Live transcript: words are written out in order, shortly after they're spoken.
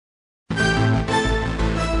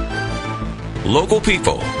Local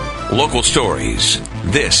people, local stories.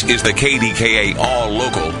 This is the KDKA All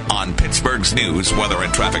Local on Pittsburgh's news, weather,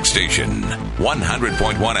 and traffic station.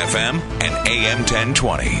 100.1 FM and AM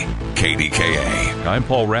 1020. KDKA. I'm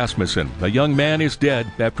Paul Rasmussen. A young man is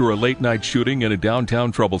dead after a late-night shooting in a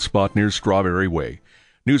downtown trouble spot near Strawberry Way.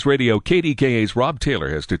 NewsRadio KDKA's Rob Taylor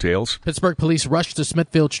has details. Pittsburgh Police rushed to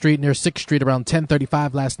Smithfield Street near 6th Street around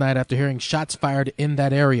 10:35 last night after hearing shots fired in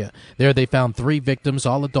that area. There they found 3 victims,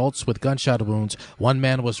 all adults with gunshot wounds. One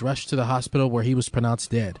man was rushed to the hospital where he was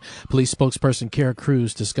pronounced dead. Police spokesperson Cara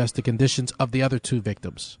Cruz discussed the conditions of the other 2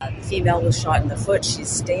 victims. The female was shot in the foot. She's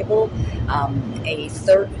stable. A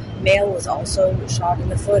third male was also shot in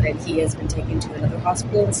the foot, and he has been taken to another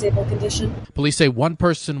hospital in stable condition. Police say one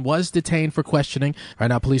person was detained for questioning.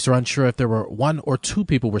 Right now, police are unsure if there were 1 or 2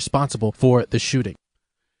 people responsible for the shooting.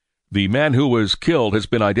 The man who was killed has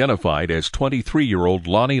been identified as 23-year-old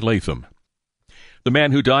Lonnie Latham. The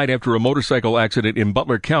man who died after a motorcycle accident in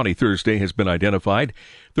Butler County Thursday has been identified.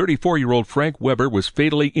 34-year-old Frank Weber was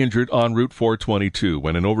fatally injured on Route 422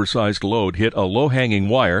 when an oversized load hit a low-hanging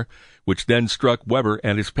wire, which then struck Weber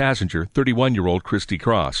and his passenger, 31-year-old Christy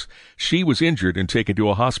Cross. She was injured and taken to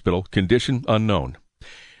a hospital, condition unknown.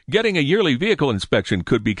 Getting a yearly vehicle inspection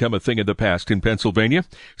could become a thing of the past in Pennsylvania.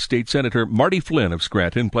 State Senator Marty Flynn of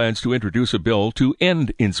Scranton plans to introduce a bill to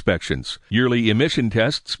end inspections. Yearly emission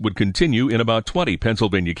tests would continue in about 20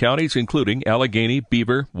 Pennsylvania counties, including Allegheny,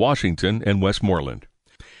 Beaver, Washington, and Westmoreland.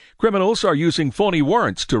 Criminals are using phony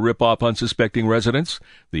warrants to rip off unsuspecting residents.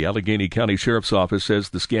 The Allegheny County Sheriff's Office says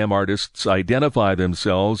the scam artists identify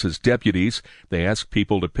themselves as deputies. They ask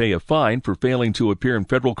people to pay a fine for failing to appear in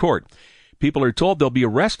federal court. People are told they'll be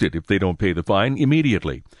arrested if they don't pay the fine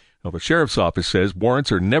immediately. Now, the Sheriff's Office says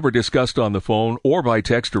warrants are never discussed on the phone or by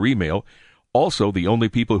text or email. Also, the only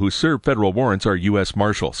people who serve federal warrants are U.S.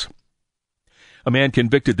 Marshals. A man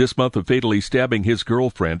convicted this month of fatally stabbing his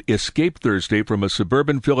girlfriend escaped Thursday from a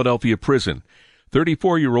suburban Philadelphia prison.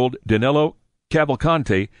 34-year-old Danilo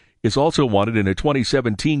Cavalcante is also wanted in a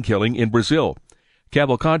 2017 killing in Brazil.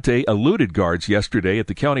 Cavalcante eluded guards yesterday at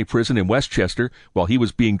the county prison in Westchester while he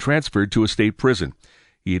was being transferred to a state prison.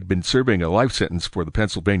 He had been serving a life sentence for the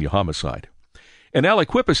Pennsylvania homicide. An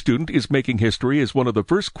Aliquippa student is making history as one of the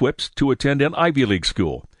first Quips to attend an Ivy League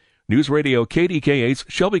school. NewsRadio KDKA's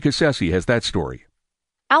Shelby Cassesi has that story.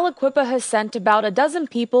 Aliquippa has sent about a dozen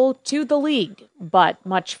people to the league, but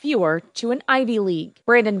much fewer to an Ivy League.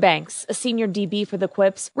 Brandon Banks, a senior DB for the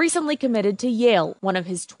Quips, recently committed to Yale, one of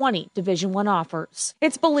his 20 Division I offers.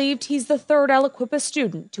 It's believed he's the 3rd Aliquippa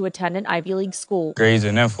student to attend an Ivy League school. Grades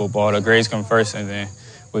and then football, the grades come first, and then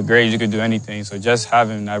with grades, you could do anything. So just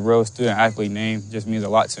having that real student-athlete name just means a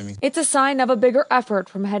lot to me. It's a sign of a bigger effort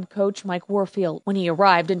from head coach Mike Warfield. When he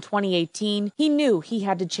arrived in 2018, he knew he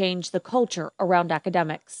had to change the culture around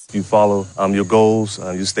academics. You follow your goals,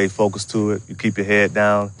 you stay focused to it, you keep your head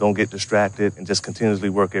down, don't get distracted, and just continuously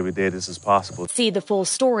work every day as is possible. See the full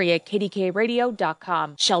story at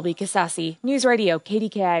kdkradio.com. Shelby Cassasi, NewsRadio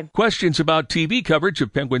KDKA. Questions about TV coverage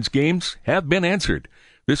of Penguins games have been answered.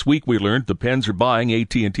 This week we learned the Pens are buying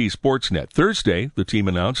AT&T SportsNet. Thursday, the team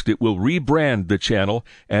announced it will rebrand the channel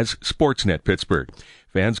as SportsNet Pittsburgh.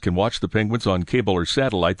 Fans can watch the Penguins on cable or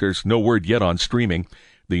satellite. There's no word yet on streaming.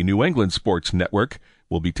 The New England Sports Network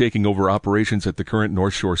will be taking over operations at the current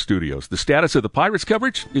North Shore studios. The status of the Pirates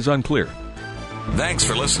coverage is unclear. Thanks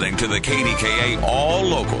for listening to the KDKA All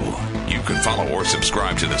Local. You can follow or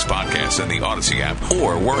subscribe to this podcast in the Odyssey app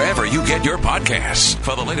or wherever you get your podcasts.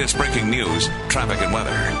 For the latest breaking news, traffic, and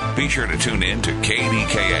weather, be sure to tune in to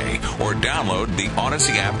KDKA or download the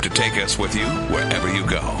Odyssey app to take us with you wherever you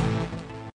go.